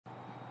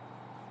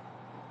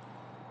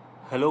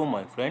Hello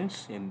my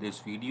friends, in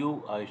this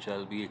video I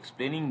shall be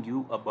explaining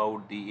you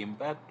about the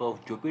impact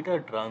of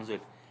Jupiter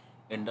transit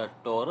in the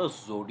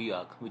Taurus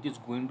zodiac, which is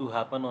going to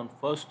happen on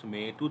 1st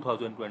May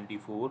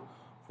 2024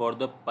 for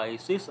the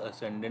Pisces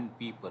ascendant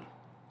people.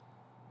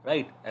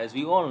 Right, as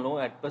we all know,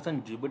 at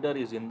present Jupiter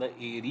is in the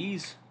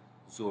Aries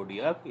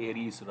zodiac,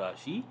 Aries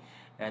Rashi,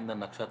 and the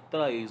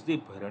nakshatra is the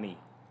Bharani.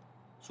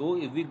 So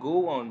if we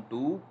go on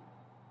to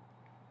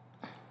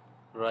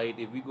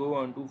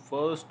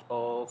 1st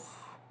of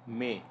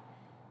May,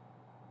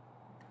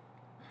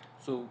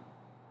 so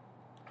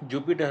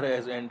Jupiter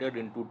has entered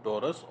into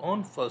Taurus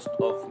on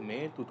 1st of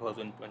May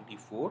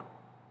 2024,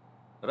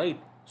 right?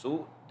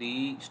 So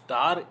the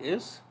star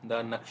is,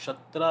 the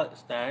nakshatra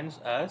stands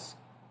as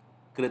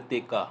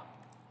Kritika.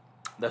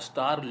 The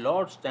star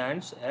lord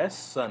stands as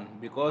Sun,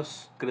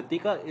 because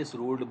Kritika is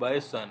ruled by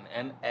Sun,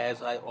 and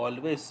as I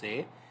always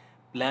say,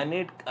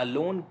 planet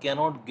alone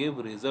cannot give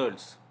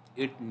results.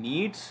 It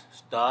needs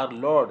star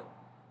lord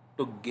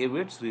to give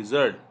its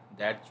result.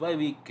 That's why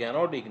we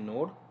cannot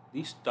ignore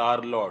the star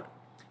lord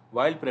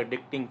while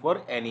predicting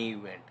for any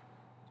event.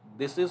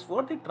 This is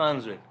for the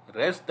transit.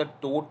 Rest, the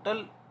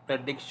total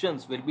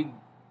predictions will be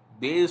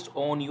based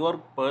on your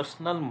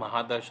personal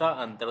Mahadasha,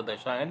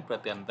 Antardasha and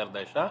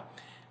Pratyantardasha,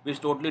 which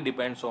totally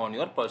depends on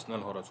your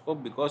personal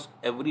horoscope, because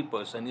every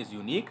person is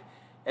unique.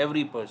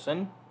 Every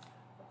person,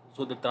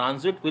 so the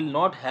transit will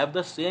not have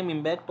the same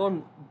impact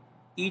on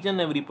each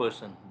and every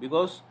person,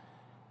 because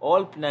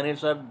all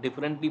planets are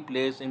differently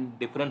placed in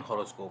different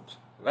horoscopes,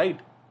 right?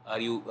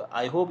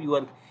 I hope you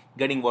are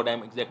getting what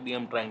I'm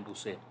trying to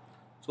say.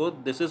 So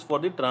this is for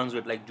the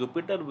transit. Like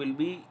Jupiter will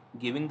be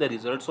giving the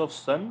results of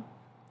Sun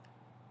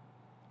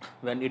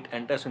when it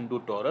enters into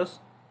Taurus.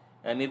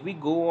 And if we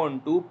go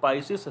on to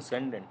Pisces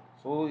ascendant,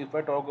 so if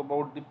I talk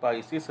about the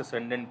Pisces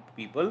ascendant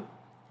people,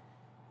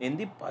 in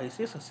the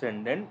Pisces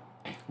ascendant,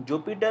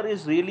 Jupiter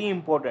is really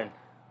important.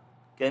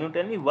 Can you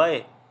tell me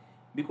why?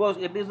 Because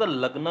it is the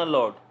Lagna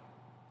Lord.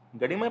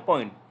 Getting my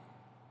point?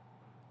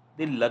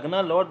 The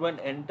Lagna Lord when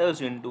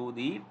enters into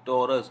the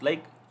Taurus,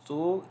 like,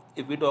 so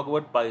if we talk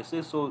about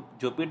Pisces, so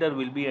Jupiter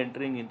will be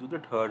entering into the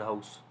 3rd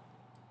house.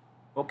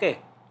 Okay.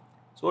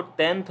 So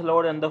 10th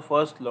Lord and the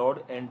 1st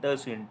Lord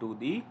enters into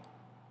the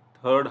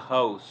 3rd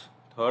house.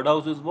 3rd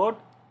house is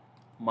what?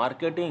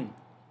 Marketing.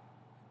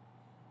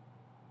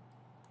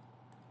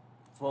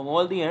 From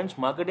all the ends,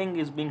 marketing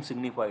is being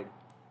signified.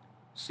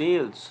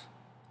 Sales,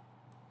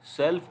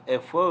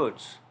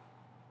 self-efforts,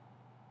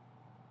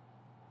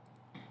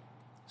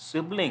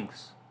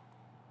 siblings,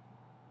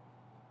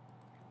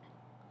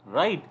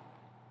 right?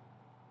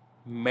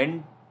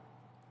 Mental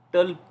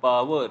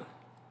power.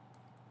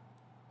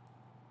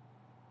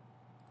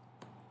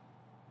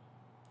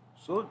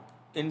 So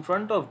in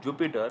front of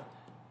Jupiter,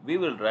 we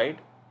will write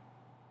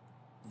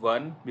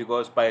 1,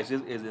 because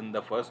Pisces is in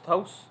the 1st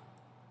house.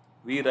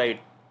 We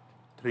write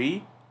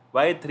 3.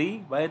 Why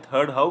 3? Why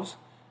 3rd house?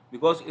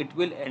 Because it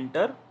will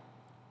enter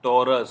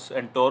Taurus,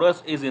 and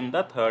Taurus is in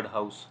the 3rd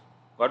house.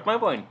 Got my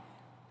point?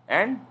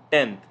 And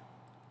 10th.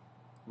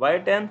 Why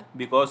 10th?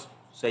 Because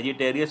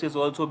Sagittarius is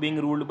also being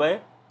ruled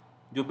by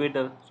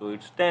Jupiter, so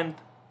it's 10th,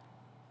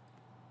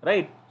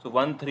 right? So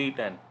 1, 3,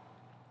 10.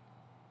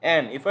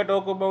 And if I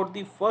talk about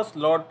the 1st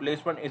Lord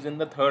placement is in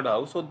the 3rd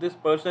house, so this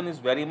person is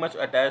very much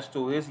attached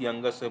to his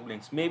younger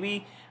siblings.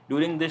 Maybe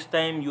during this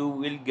time you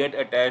will get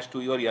attached to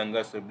your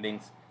younger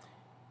siblings.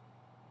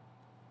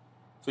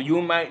 So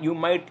you might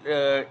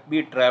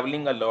be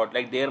traveling a lot.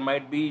 Like there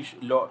might be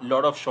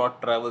lot of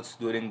short travels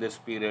during this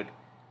period.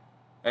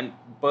 And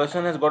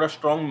person has got a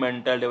strong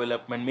mental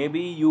development. Maybe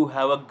you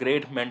have a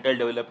great mental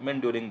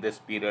development during this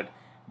period,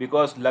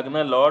 because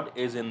Lagna Lord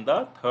is in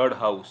the 3rd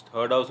house.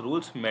 3rd house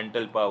rules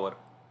mental power,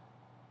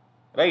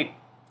 right?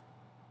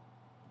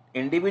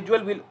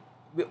 Individual will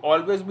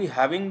always be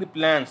having the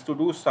plans to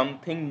do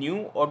something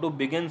new or to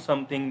begin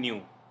something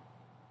new,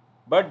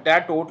 but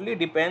that totally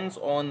depends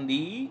on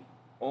the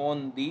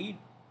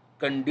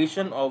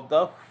condition of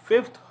the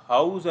 5th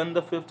house and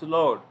the 5th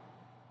Lord.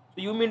 So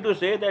you mean to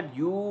say that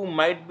you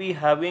might be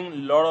having a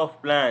lot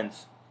of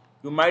plans,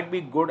 you might be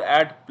good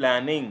at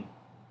planning,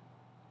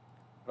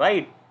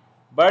 right?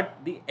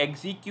 But the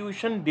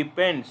execution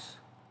depends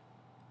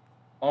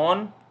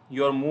on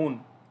your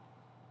moon.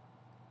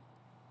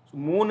 So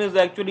moon is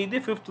actually the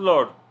 5th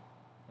Lord,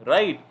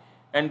 right?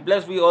 And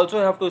plus we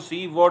also have to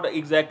see what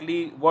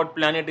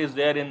planet is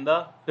there in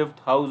the 5th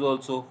house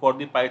also for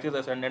the Pisces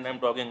ascendant I'm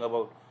talking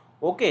about.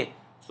 Okay,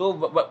 so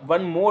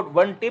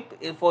one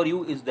tip for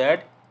you is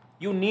that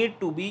you need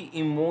to be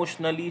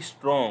emotionally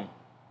strong.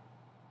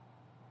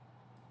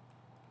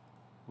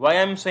 Why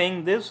I'm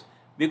saying this?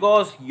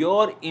 Because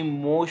your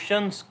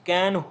emotions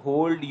can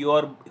hold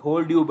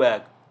you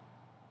back.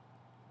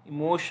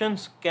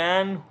 Emotions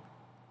can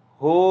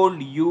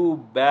hold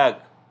you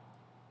back.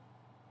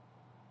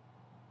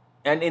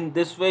 And in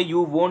this way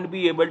you won't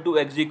be able to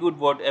execute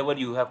whatever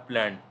you have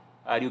planned.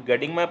 Are you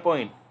getting my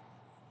point?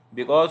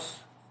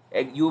 Because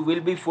you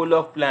will be full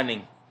of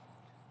planning,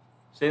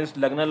 since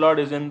Lagna Lord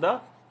is in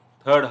the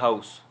 3rd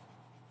house.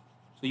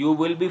 So you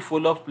will be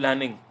full of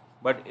planning.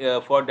 but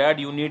for that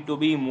you need to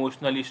be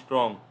emotionally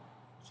strong.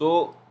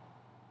 So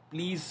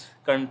please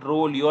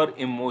control your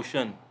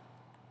emotion.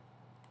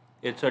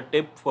 It's a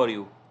tip for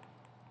you.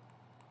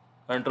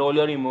 Control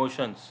your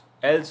emotions,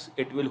 else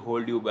it will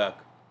hold you back.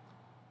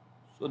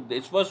 So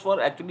this was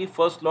for actually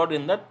first lord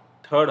in the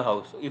third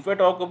house. If I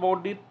talk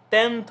about the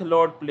 10th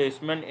lord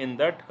placement in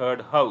the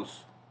third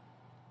house,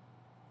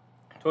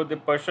 so the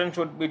person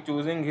should be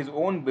choosing his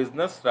own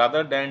business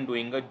rather than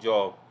doing a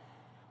job.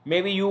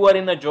 Maybe you are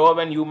in a job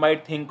and you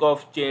might think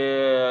of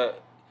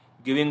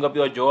giving up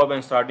your job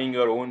and starting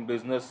your own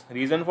business.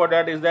 Reason for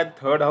that is that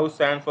third house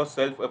stands for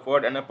self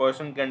effort, and a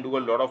person can do a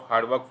lot of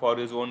hard work for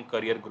his own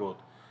career growth.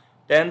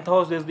 10th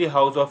house is the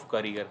house of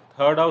career.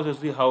 Third house is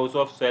the house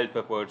of self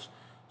efforts.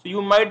 So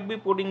you might be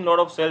putting a lot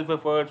of self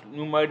efforts.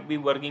 You might be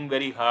working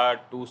very hard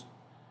to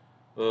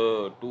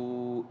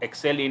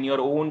excel in your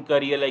own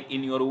career, like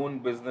in your own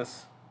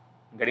business.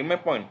 Getting my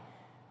point?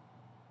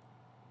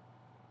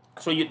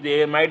 So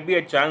there might be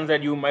a chance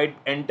that you might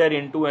enter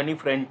into any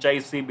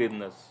franchisee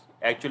business.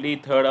 Actually,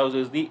 third house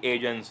is the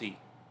agency.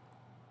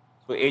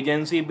 So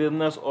agency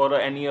business or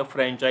any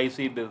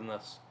franchisee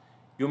business,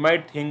 you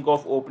might think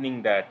of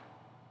opening that.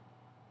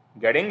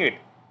 Getting it?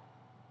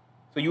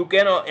 So you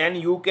can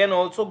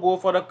also go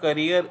for a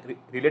career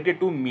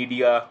related to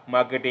media,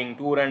 marketing,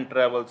 tour and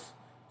travels.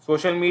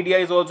 Social media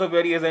is also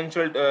very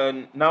essential.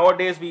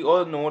 Nowadays, we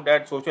all know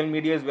that social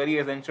media is very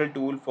essential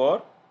tool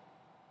for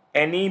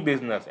any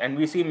business, and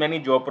we see many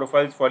job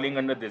profiles falling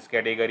under this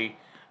category.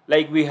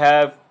 Like we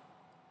have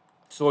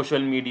social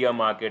media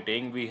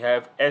marketing, we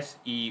have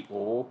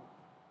SEO,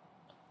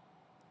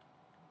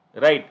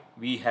 right?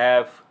 We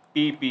have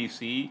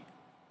PPC,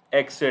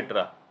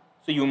 etc.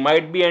 So you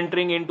might be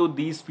entering into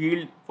these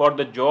field for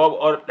the job,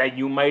 or like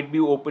you might be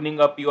opening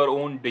up your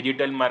own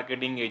digital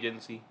marketing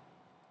agency.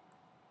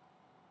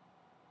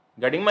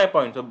 Getting my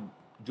point? So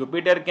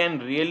Jupiter can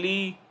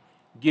really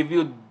give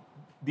you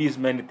these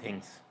many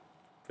things: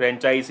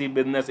 franchisee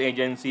business,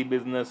 agency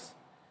business,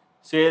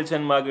 sales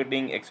and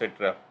marketing,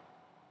 etc.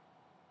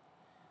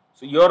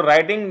 So your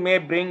writing may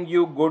bring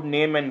you good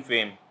name and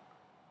fame,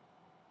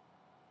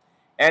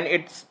 and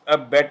it's a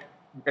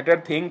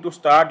better thing to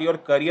start your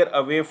career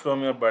away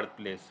from your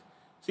birthplace.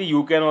 See,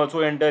 you can also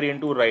enter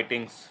into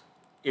writings.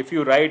 If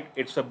you write,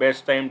 it's the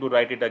best time to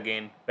write it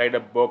again. Write a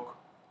book,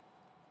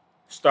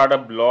 start a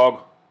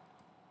blog,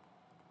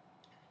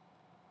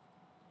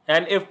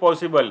 and if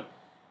possible,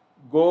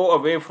 go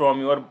away from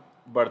your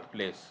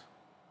birthplace.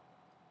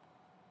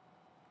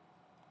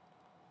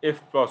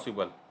 If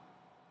possible.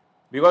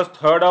 Because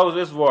third house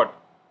is what?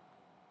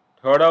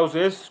 Third house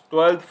is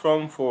 12th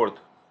from 4th.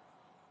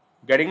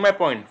 Getting my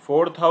point?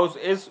 Fourth house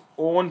is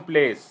own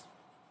place.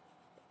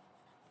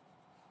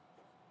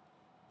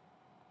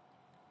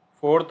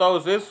 Fourth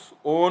house is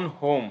own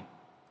home.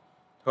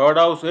 Third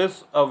house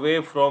is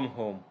away from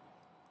home.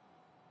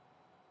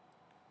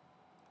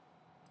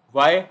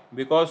 Why?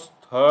 Because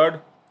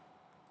third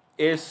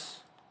is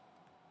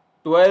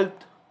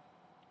 12th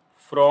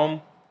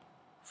from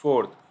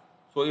 4th.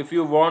 So if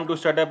you want to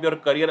set up your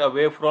career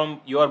away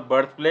from your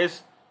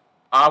birthplace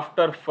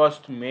after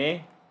 1st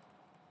May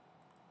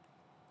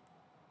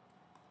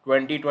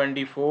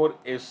 2024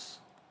 is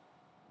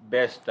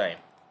best time.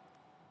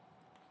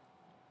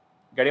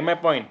 Getting my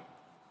point?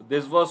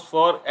 This was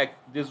for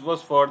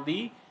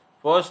the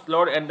first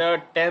lord and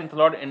the 10th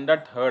lord in the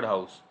third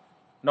house.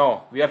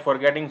 Now we are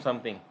forgetting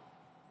something.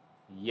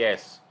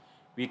 Yes,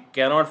 we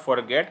cannot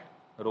forget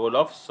role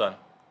of sun.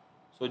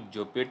 So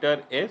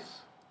Jupiter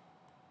is,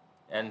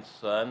 and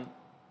sun,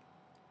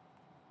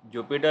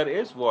 Jupiter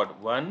is what?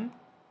 1,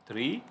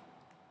 3,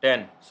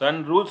 10.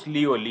 Sun rules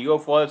Leo. Leo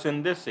falls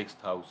in the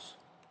 6th house.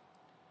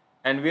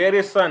 And where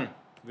is sun?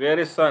 Where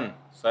is sun?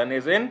 Sun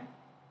is in,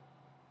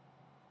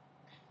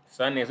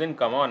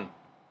 come on.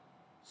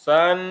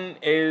 Sun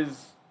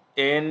is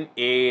in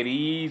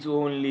Aries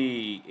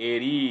only.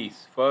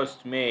 Aries.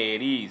 1st May,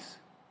 Aries.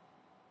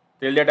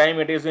 Till the time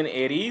it is in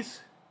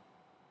Aries.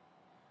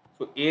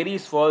 So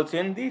Aries falls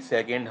in the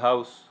 2nd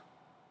house.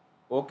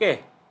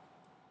 Okay.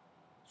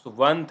 So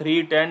 1,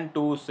 3, 10,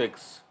 2,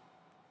 6.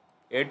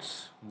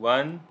 It's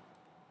 1,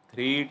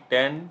 3,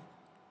 10,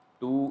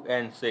 2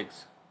 and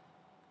 6.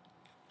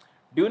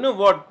 Do you know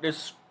what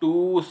this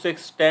 2,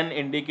 6, 10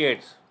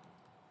 indicates?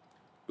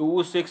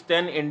 2, 6,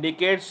 10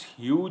 indicates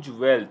huge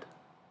wealth,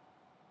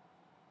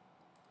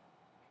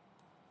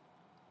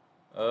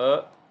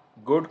 a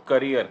good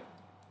career.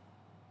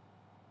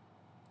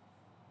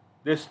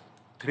 This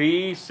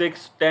 3,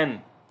 6,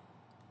 10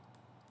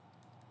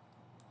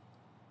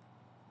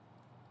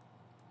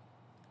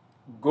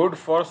 good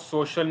for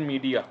social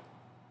media,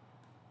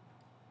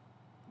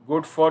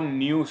 good for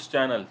news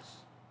channels,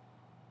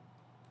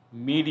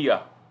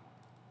 media,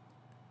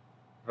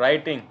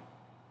 writing.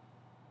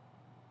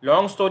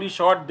 Long story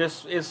short,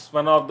 this is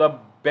one of the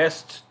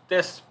best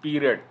test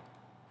period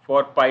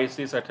for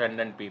Pisces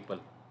ascendant people.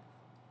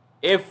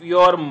 If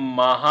your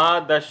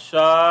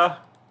Mahadasha,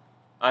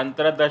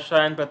 Antradasha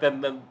and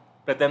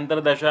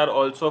Pratantradasha are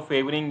also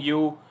favoring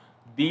you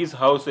these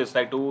houses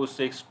like 2,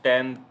 6,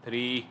 10,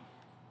 3,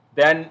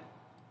 then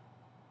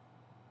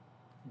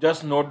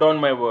Just note down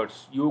my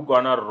words. You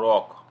gonna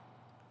rock.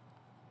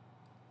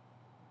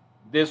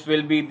 This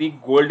will be the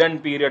golden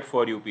period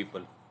for you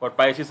people, for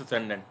Pisces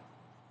ascendant.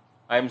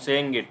 I am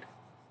saying it.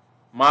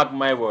 Mark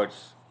my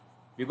words.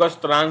 Because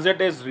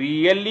transit is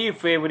really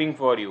favoring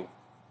for you.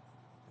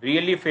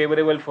 Really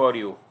favorable for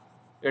you.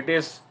 It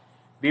is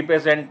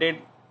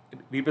representing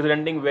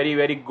very,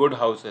 very good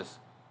houses.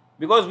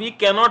 Because we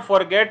cannot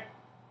forget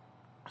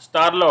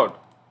Star Lord.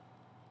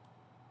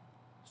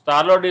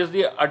 Star Lord is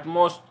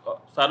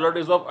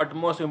of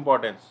utmost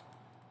importance.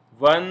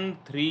 1,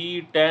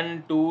 3,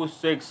 10, 2,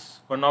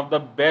 6. One of the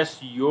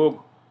best yoga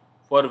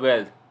for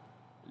wealth.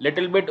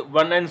 Little bit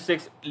 1 and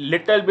 6.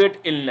 Little bit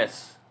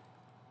illness.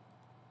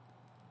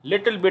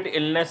 Little bit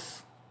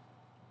illness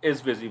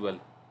is visible.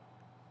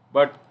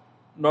 But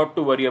not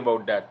to worry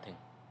about that thing.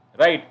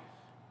 Right?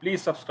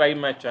 Please subscribe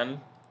my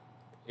channel.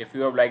 If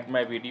you have liked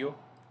my video,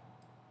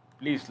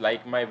 please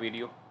like my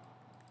video.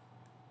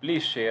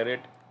 Please share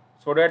it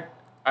so that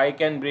I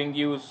can bring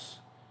you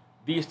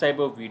these type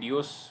of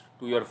videos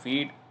to your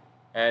feed,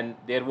 and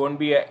there won't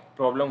be a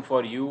problem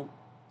for you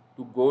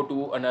to go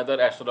to another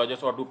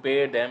astrologist or to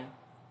pay them,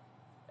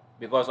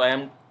 because I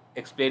am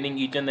explaining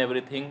each and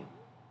everything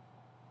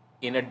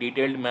in a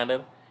detailed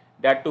manner,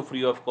 that too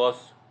free of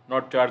cost,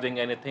 not charging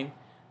anything.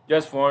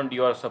 Just want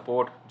your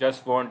support,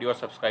 just want your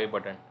subscribe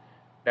button.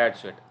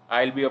 That's it.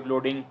 I'll be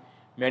uploading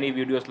many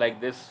videos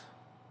like this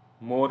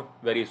more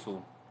very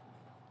soon.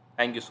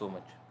 Thank you so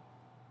much.